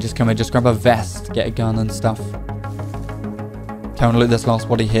 Okay, just come here. Just grab a vest, get a gun and stuff. Okay, I want to loot this last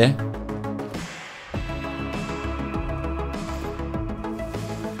body here.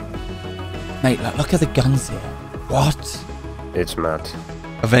 Mate, look at the guns here. What? It's mad.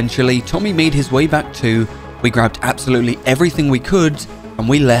 Eventually, Tommy made his way back too. We grabbed absolutely everything we could, and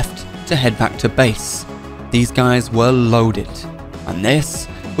we left to head back to base. These guys were loaded. And this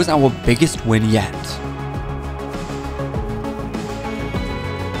was our biggest win yet.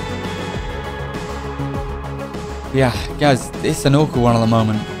 Yeah, guys, it's an awkward one at the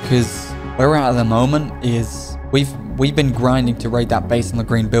moment, because where we're at the moment is we've been grinding to raid that base in the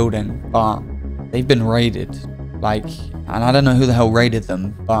green building, but they've been raided. Like, and I don't know who the hell raided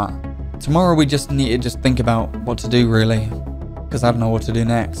them, but tomorrow we just need to just think about what to do, really, because I don't know what to do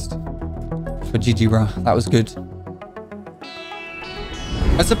next. For GG, bro, that was good.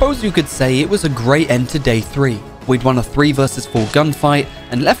 I suppose you could say it was a great end to day 3. We'd won a 3 versus 4 gunfight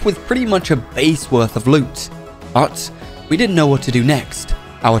and left with pretty much a base worth of loot. But we didn't know what to do next.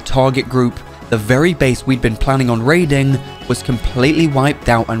 Our target group, the very base we'd been planning on raiding, was completely wiped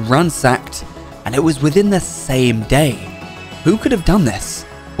out and ransacked, and it was within the same day. Who could have done this?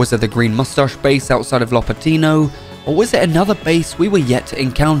 Was it the Green Mustache base outside of Lopatino, or was it another base we were yet to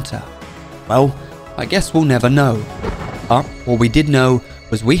encounter? Well, I guess we'll never know. But what we did know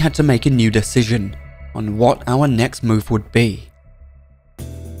was we had to make a new decision on what our next move would be.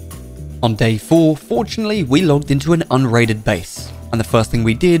 On day 4, fortunately, we logged into an unraided base, and the first thing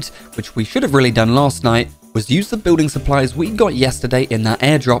we did, which we should have really done last night, was use the building supplies we got yesterday in that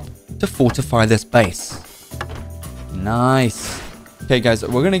airdrop to fortify this base. Nice. Okay guys,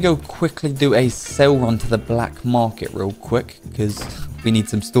 we're going to go quickly do a sale run to the black market real quick, because we need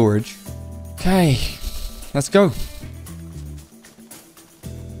some storage. Okay, let's go.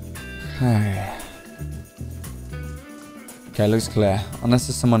 Okay, looks clear. Unless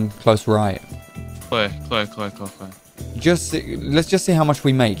there's someone close right. Clear. Let's just see how much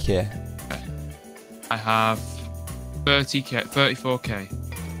we make here. Okay. I have 30k, 34k.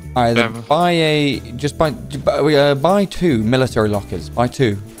 Alright, then buy 2 military lockers. Buy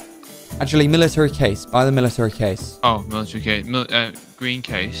 2. Actually, military case. Buy the military case. Oh, military case. Green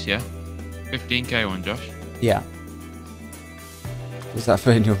case, yeah. 15k one, Josh. Yeah. Does that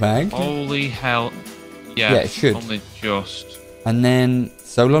fit in your bag? Holy hell. Yeah, it should. Only just. And then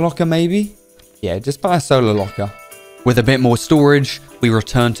solar locker maybe? Yeah, just buy a solar locker. With a bit more storage, we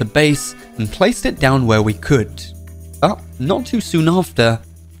returned to base and placed it down where we could. But not too soon after,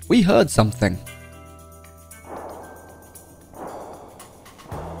 we heard something.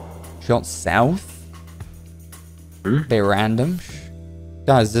 Shots south? Bit random.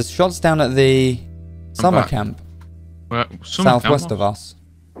 Guys, there's shots down at the summer camp. Where? Southwest of us.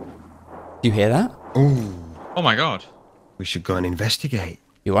 Do you hear that? Ooh. Oh my god. We should go and investigate.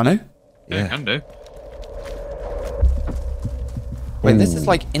 You want to? Yeah, can do. Wait, this is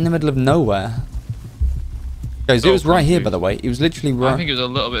like in the middle of nowhere. Guys, it was right here, by the way. It was literally right. I think it was a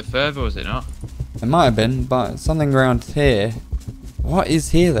little bit further, was it not? It might have been, but something around here. What is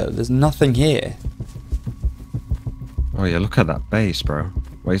here, though? There's nothing here. Oh yeah, look at that base, bro.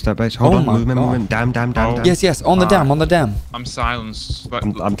 Where's that base? Hold on, movement. Damn. Yes, on the dam, on the dam. I'm silenced.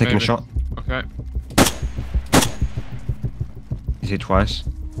 I'm taking a shot. Okay. He's hit twice.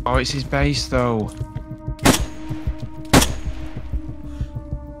 Oh, it's his base, though.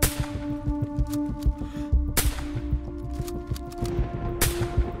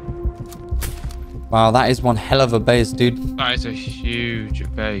 Wow, that is one hell of a base, dude. That is a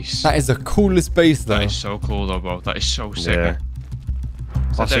huge base. That is the coolest base, though. That is so cool, though, bro. That is so sick. Yeah.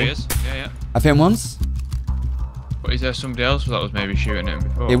 So there he is. Yeah. I've hit him once. But is there somebody else that was maybe shooting at him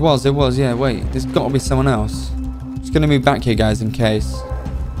before? It was, yeah. Wait, there's got to be someone else. Just gonna move back here, guys, in case.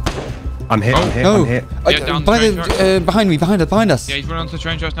 I'm hit. I'm hit. Yeah, Behind us. Yeah, he's running onto the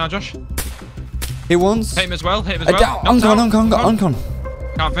train just now, Josh. Hit once. Hit him as well. Uncon.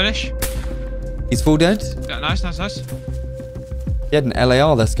 Can't finish. He's full dead. Yeah, nice. He had an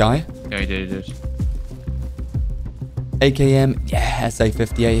LAR, this guy. Yeah, he did. AKM, yeah,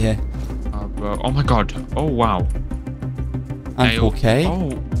 SA58 here. Oh, bro. Oh my god. Oh, wow. And 4K.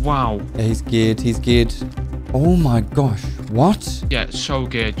 Oh, wow. Yeah, he's geared. Oh my gosh. What? Yeah, so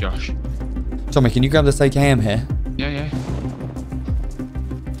geared, Josh. Tommy, can you grab this AKM here? Yeah.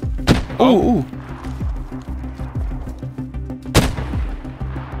 Oh.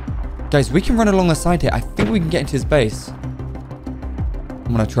 Guys, we can run along the side here. I think we can get into his base.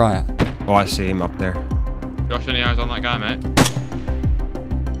 I'm gonna try it. Oh, I see him up there. Josh, any eyes on that guy, mate?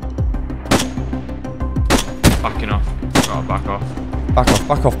 Backing off. Gotta back off. Back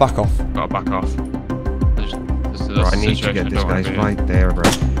off. Gotta back off. Bro, I need to get this guy's right there, bro.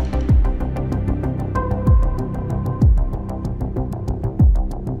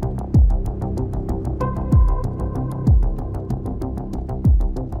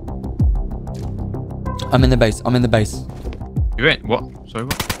 I'm in the base. You in? What? Sorry,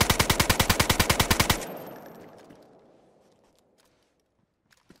 what?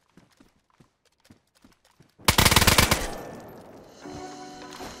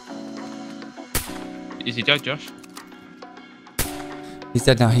 Is he dead, Josh? He's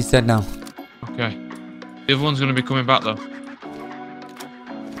dead now. He's dead now. Okay. The other one's going to be coming back, though.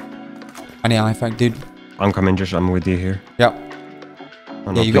 I need eye fact, dude. I'm coming, Josh. I'm with you here. Yep.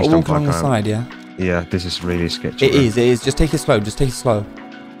 Oh, Yeah, you got to walk along the side, yeah? Yeah, this is really sketchy. It is, it is. Just take it slow. Just take it slow.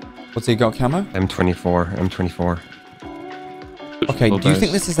 What's he got, Camo? M24. Okay, do you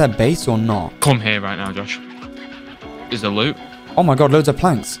think this is their base or not? Come here right now, Josh. Is there loot? Oh my god, loads of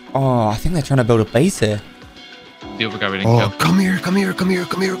planks. Oh, I think they're trying to build a base here. The other guy we didn't kill. Come here.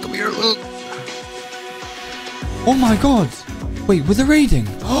 Look. Oh my god. Wait, were they raiding?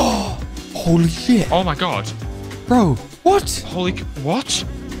 Oh, holy shit. Oh my god. Bro, what? Holy... What?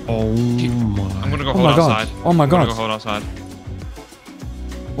 Oh my. I'm going to go Oh hold my god. outside. Oh my I'm gonna god. go hold outside.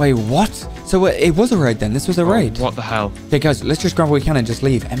 Wait, what? So it was a raid then? This was a raid? What the hell? Okay, guys, let's just grab what we can and just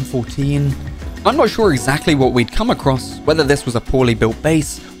leave. M14. I'm not sure exactly what we'd come across, whether this was a poorly built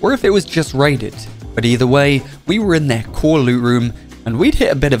base or if it was just raided. But either way, we were in their core loot room and we'd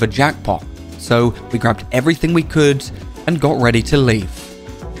hit a bit of a jackpot. So we grabbed everything we could and got ready to leave.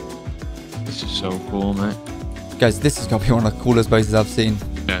 This is so cool, mate. Guys, this has got to be one of the coolest bases I've seen.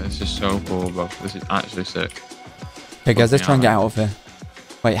 Yeah, this is so cool, bro. This is actually sick. Okay, guys, let's try and get out of here.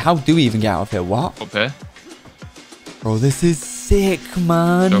 Wait, how do we even get out of here? What? Up here? Bro, this is sick,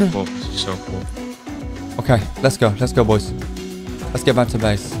 man. So cool. This is so cool. Okay, let's go. Let's go, boys. Let's get back to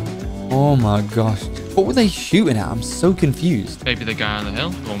base. Oh my gosh. What were they shooting at? I'm so confused. Maybe the guy on the hill?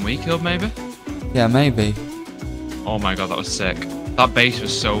 The one we killed, maybe? Yeah, maybe. Oh my god, that was sick. That base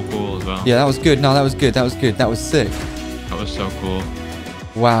was so cool as well. Yeah, that was good. No, that was good. That was good. That was sick. That was so cool.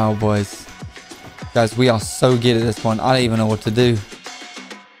 Wow, boys. Guys, we are so geared at this point. I don't even know what to do.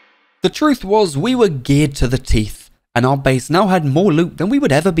 The truth was, we were geared to the teeth, and our base now had more loot than we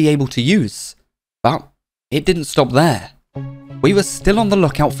would ever be able to use. But it didn't stop there. We were still on the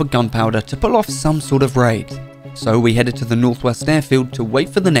lookout for gunpowder to pull off some sort of raid. So we headed to the northwest airfield to wait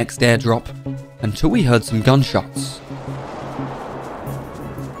for the next airdrop, until we heard some gunshots.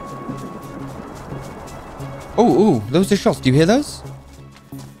 Oh, those are shots. Do you hear those?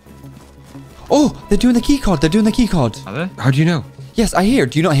 Oh, they're doing the keycard. They're doing the keycard. Are they? How do you know? Yes, I hear.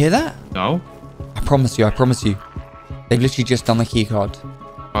 Do you not hear that? No. I promise you. I promise you. They've literally just done the keycard.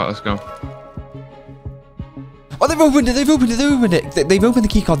 Alright, let's go. Oh, they've opened it. They've opened it. They've opened it. They've opened the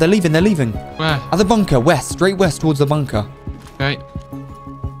keycard. They're leaving. They're leaving. Where? At the bunker. West. Straight west towards the bunker. Okay.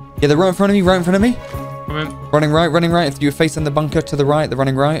 Yeah, they're right in front of me. Right in front of me. Come in. Running right. Running right. If you're facing the bunker to the right, they're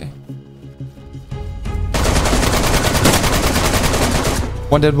running right.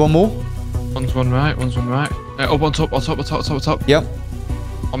 One dead, one more. One's one right, one's one right. Up on top, on top, on top, on top, on top. Yep.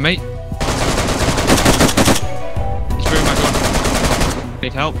 On me. He's through my gun.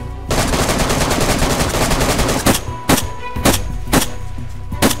 Need help.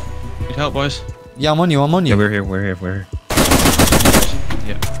 Need help, boys. Yeah, I'm on you. I'm on you. Yeah, we're here.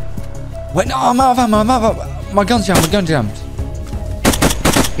 Yeah. Wait, no, I'm out of ammo. I'm out of ammo. My gun's jammed. My gun jammed.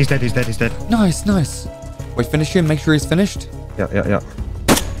 He's dead. Nice, nice. Wait, finish him. Make sure he's finished. Yeah.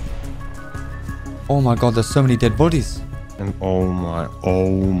 Oh my god, there's so many dead bodies. And oh my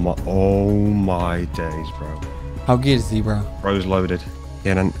days, bro. How good is he, bro? Bro's loaded.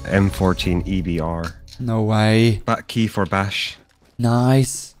 Yeah, an M14 EBR. No way. Back key for bash.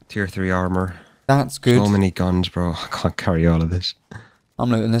 Nice. Tier 3 armor. That's good. So many guns, bro. I can't carry all of this.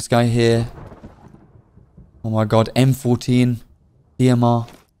 I'm looting this guy here. Oh my god, M14. DMR.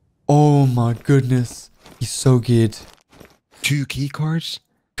 Oh my goodness. He's so good. 2 key cards?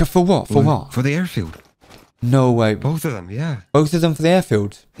 For what? For what? For the airfield. No way. Both of them, yeah. Both of them for the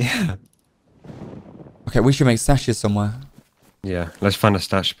airfield? Yeah. Okay, we should make stashes somewhere. Yeah, let's find a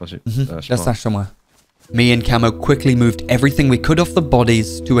stash spot. Let's stash somewhere. Me and Camo quickly moved everything we could off the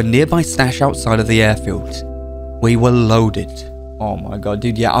bodies to a nearby stash outside of the airfield. We were loaded. Oh my god,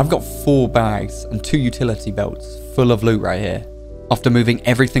 dude, yeah, I've got 4 bags and 2 utility belts full of loot right here. After moving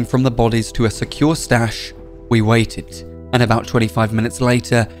everything from the bodies to a secure stash, we waited. And about 25 minutes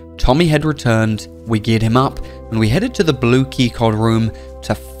later, Tommy had returned, we geared him up, and we headed to the blue keycard room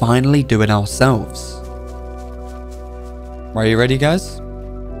to finally do it ourselves. Are you ready, guys?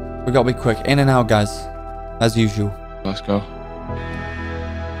 We gotta be quick. In and out, guys. As usual. Let's go.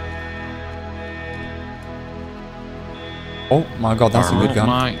 Oh my god, that's a good gun.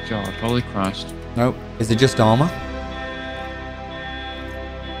 Oh my god, holy Christ. Nope. Is it just armor?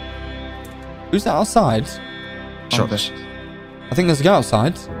 Who's that outside? Shots. I think there's a guy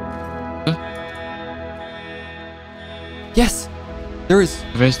outside. Huh? Yes! There is.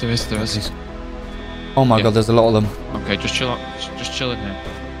 There is. Oh my Yeah. god, there's a lot of them. Okay, just chill out. Just chill in here.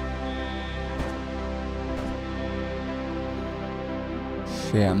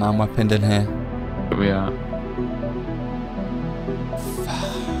 Shit, man, we're pinned in here. Here we are.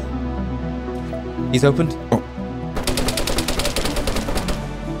 He's opened. Oh.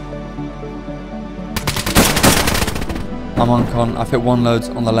 I'm on con. I've hit one loads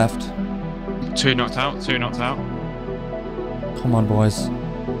on the left. 2 knocked out. 2 knocked out. Come on, boys.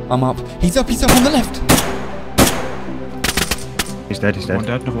 I'm up. He's up on the left. He's dead. He's dead. One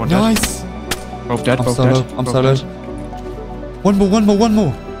dead. Another one Nice. dead. Both dead. I'm Both solo. dead. I'm both solo. dead. One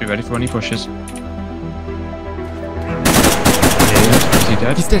more. Be ready for any pushes. Is he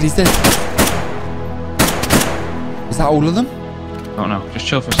dead? He's dead. Is that all of them? Oh no. Just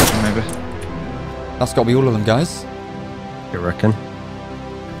chill for a second, maybe. That's got to be all of them, guys. You reckon?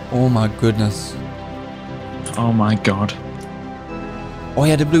 Oh my goodness. Oh my god. Oh, he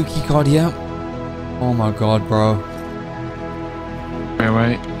had a blue key card, yeah. Oh my god, bro.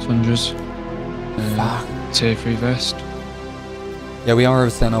 Wait. Sunders. Fuck. Tier 3 vest. Yeah, we are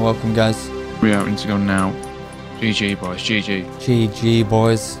overstaying our welcome, guys. We are need to go now. GG, boys. GG. GG,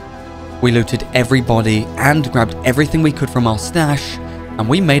 boys. We looted everybody and grabbed everything we could from our stash, and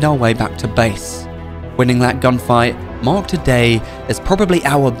we made our way back to base. Winning that gunfight marked a day as probably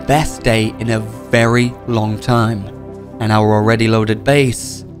our best day in a very long time, and our already loaded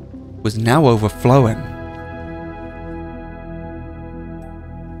base was now overflowing.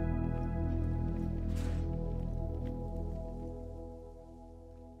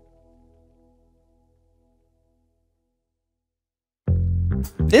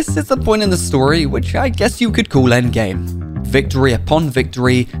 This is the point in the story which I guess you could call endgame. Victory upon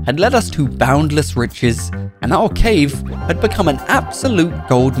victory had led us to boundless riches, and our cave had become an absolute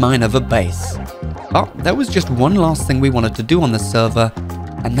goldmine of a base. But there was just one last thing we wanted to do on the server,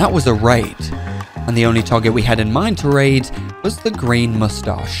 and that was a raid. And the only target we had in mind to raid was the Green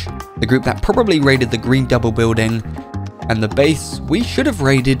Mustache, the group that probably raided the Green Double building, and the base we should have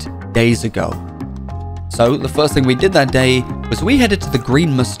raided days ago. So the first thing we did that day was we headed to the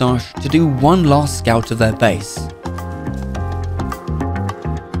Green Mustache to do one last scout of their base.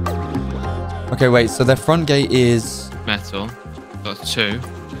 Okay, wait, so their front gate is... Metal. Got 2.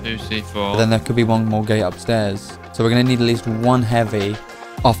 2 C4. But then there could be one more gate upstairs. So we're going to need at least one heavy.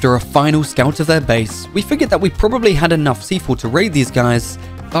 After a final scout of their base, we figured that we probably had enough C4 to raid these guys,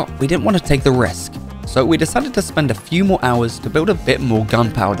 but we didn't want to take the risk. So we decided to spend a few more hours to build a bit more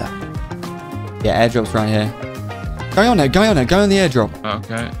gunpowder. Yeah, airdrop's right here. Guy on it, guy on the airdrop.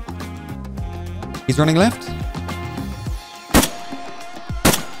 Okay. He's running left.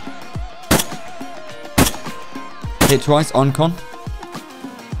 Hit twice, on con.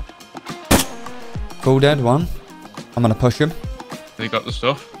 Full dead, one. I'm gonna push him. They got the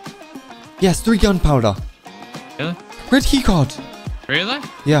stuff. Yes, 3 gunpowder. Really? Red keycard. Really?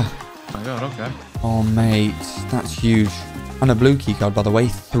 Yeah. Oh my god, okay. Oh, mate, that's huge. And a blue keycard, by the way.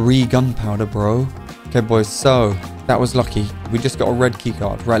 3 gunpowder, bro. Okay, boys, so that was lucky. We just got a red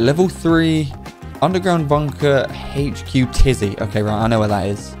keycard. Right, level 3, underground bunker, HQ Tizzy. Okay, right, I know where that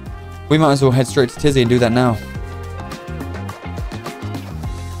is. We might as well head straight to Tizzy and do that now.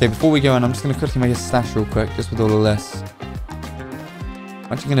 Okay, before we go in, I'm just going to quickly make a stash real quick, just with all of this.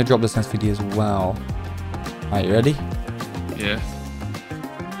 I'm actually going to drop this SVD as well. Alright, you ready? Yeah.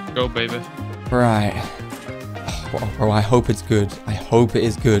 Go, baby. Right. Oh, bro, I hope it's good. I hope it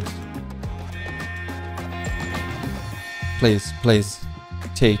is good. Please, please.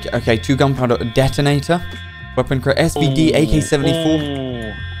 Take. Okay, 2 gunpowder, a detonator. Weapon crate, SVD,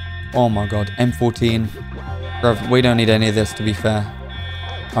 AK-74. Oh my god, M14. Bro, we don't need any of this, to be fair.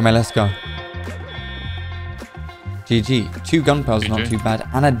 Alright, let's go. GG. 2 gunpowder's not too bad.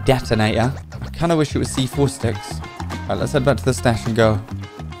 And a detonator. I kind of wish it was C4 sticks. Alright, let's head back to the stash and go.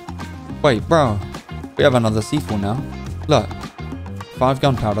 Wait, bro. We have another C4 now. Look. 5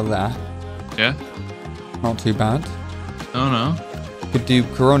 gunpowder there. Yeah? Not too bad. No. Could do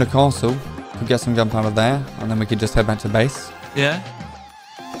Corona Castle. Could get some gunpowder there. And then we could just head back to base. Yeah?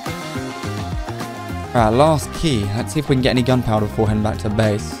 Alright, last key. Let's see if we can get any gunpowder before heading back to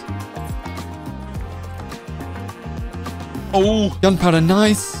base. Oh! Gunpowder,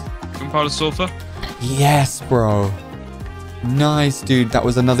 nice! Gunpowder sulfur? Yes, bro. Nice, dude. That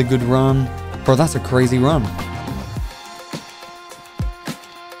was another good run. Bro, that's a crazy run.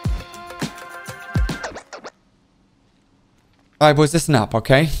 Alright, boys, listen up,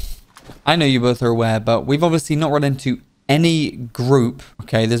 okay? I know you both are aware, but we've obviously not run into any group,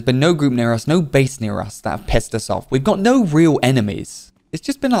 okay? There's been no group near us, no base near us that have pissed us off. We've got no real enemies. It's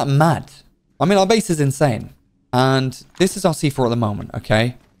just been like mad. I mean, our base is insane. And this is our C4 at the moment,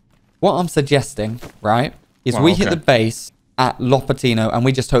 okay? What I'm suggesting, right, is we hit the base at Lopatino and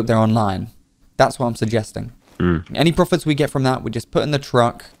we just hope they're online. That's what I'm suggesting. Any profits we get from that, we just put in the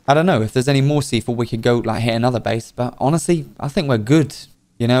truck. I don't know if there's any more C4, we could go like hit another base. But honestly, I think we're good.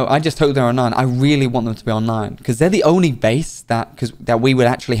 You know, I just hope they're online. I really want them to be online because they're the only base that we would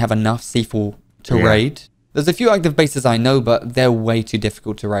actually have enough C4 to raid. There's a few active bases I know, but they're way too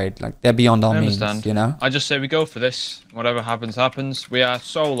difficult to raid. Like, they're beyond our means, you know? I just say we go for this. Whatever happens, happens. We are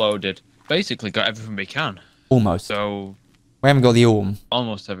so loaded. Basically got everything we can. Almost. So... we haven't got the orm.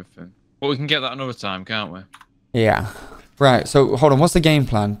 Almost everything. But we can get that another time, can't we? Yeah. Right, so hold on. What's the game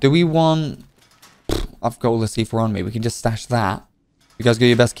plan? Do we want... I've got all the C4 on me. We can just stash that. You guys got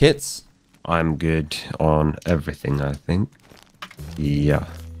your best kits? I'm good on everything, I think. Yeah.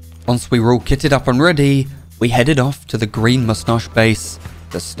 Once we were all kitted up and ready, we headed off to the Green Mustache base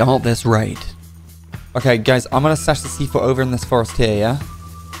to start this raid. Okay, guys, I'm going to stash the C4 over in this forest here, yeah?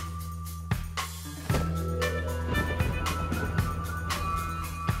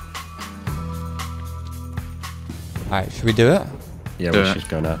 Alright, should we do it? Yeah, Do we it. should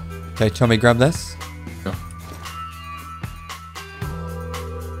go now. Okay, Tommy, grab this. Go.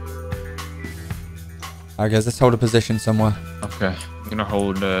 Alright, guys, let's hold a position somewhere. Okay. I'm going to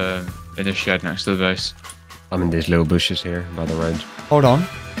hold in this shed next to the base. I'm in these little bushes here by the road. Hold on.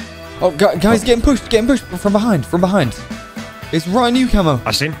 Oh, guys, getting pushed from behind, It's right on you, Camo.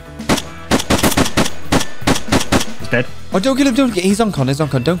 I see him. He's dead. Oh, don't kill him, he's on con,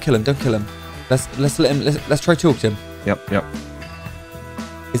 don't kill him. Let's let him, let's try to talk to him. Yep.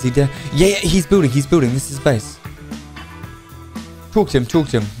 Is he dead? Yeah, he's building, this is his base. Talk to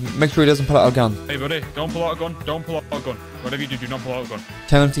him, make sure he doesn't pull out a gun. Hey, buddy, don't pull out a gun. Whatever you do, do not pull out a gun.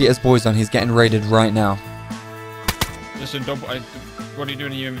 Tell him to get his boys on, he's getting raided right now. Listen, what are you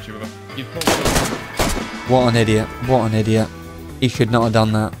doing in your inventory, brother? What an idiot. He should not have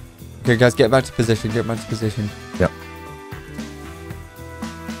done that. Okay, guys, get back to position, Yep.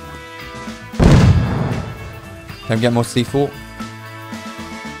 Can we get more C4?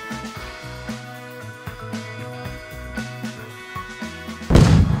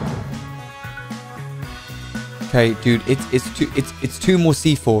 Okay, dude, it's two more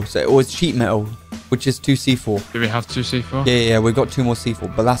C4, so or it's sheet metal, which is 2 C4. Do we have 2 C4? Yeah, we've got 2 more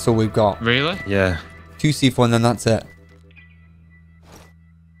C4, but that's all we've got. Really? Yeah. 2 C4 and then that's it.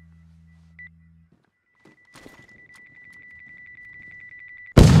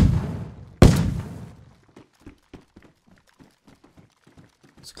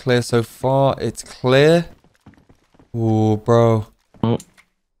 It's clear so far. It's clear. Ooh, bro. Oh.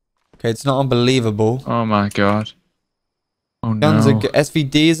 Okay, it's not unbelievable. Oh my god. Oh no. Guns are good.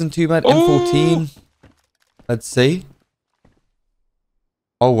 SVD isn't too bad. M14. Let's see.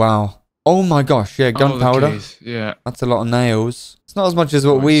 Oh, wow. Oh my gosh. Yeah, gunpowder. Yeah. That's a lot of nails. It's not as much as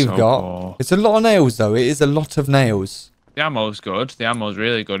what we've got. Poor. It's a lot of nails, though. It is a lot of nails. The ammo's good. The ammo's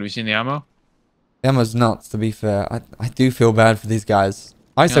really good. Have you seen the ammo? The ammo's nuts, to be fair. I do feel bad for these guys.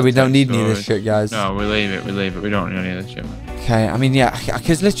 I say we don't need any of this shit, guys. No, we leave it. We don't need any of this shit. Okay, I mean, yeah,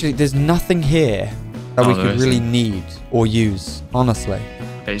 because literally there's nothing here that we could really need or use, honestly.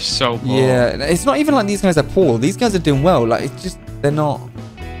 It's so poor. Yeah, it's not even like these guys are poor. These guys are doing well. Like, it's just, they're not.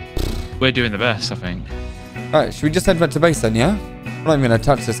 We're doing the best, I think. Alright, should we just head back to base then, yeah? I'm not even going to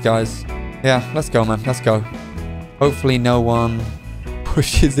touch this, guys. Yeah, let's go, man. Let's go. Hopefully no one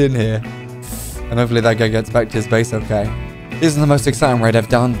pushes in here. And hopefully that guy gets back to his base okay. This isn't the most exciting raid I've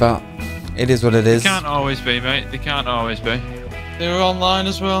done, but it is what it is. They can't always be, mate. They can't always be. They were online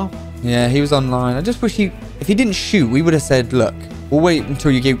as well. Yeah, he was online. I just wish if he didn't shoot, we would have said, look, we'll wait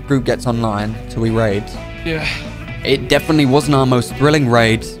until your group gets online till we raid. Yeah. It definitely wasn't our most thrilling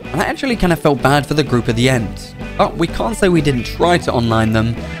raid, and I actually kind of felt bad for the group at the end. But we can't say we didn't try to online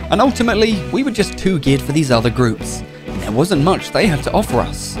them, and ultimately, we were just too geared for these other groups, and there wasn't much they had to offer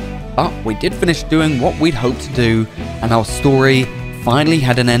us. But we did finish doing what we'd hoped to do, and our story finally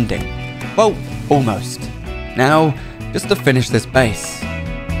had an ending. Well, almost. Now, just to finish this base.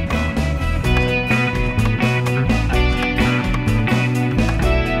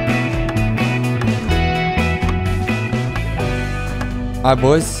 Alright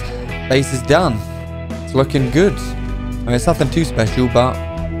boys, base is done. It's looking good. I mean, it's nothing too special, but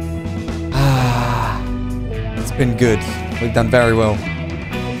it's been good. We've done very well.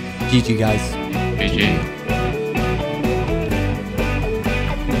 GG guys. GG.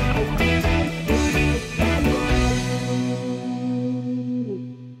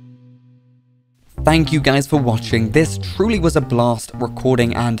 Thank you guys for watching. This truly was a blast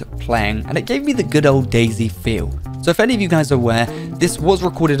recording and playing, and it gave me the good old DayZ feel. So if any of you guys are aware, this was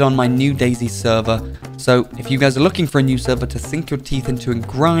recorded on my new DayZ server. So if you guys are looking for a new server to sink your teeth into and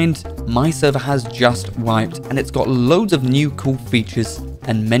grind, my server has just wiped, and it's got loads of new cool features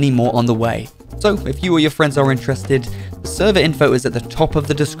and many more on the way. So if you or your friends are interested, the server info is at the top of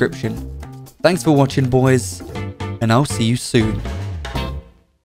the description. Thanks for watching, boys, and I'll see you soon.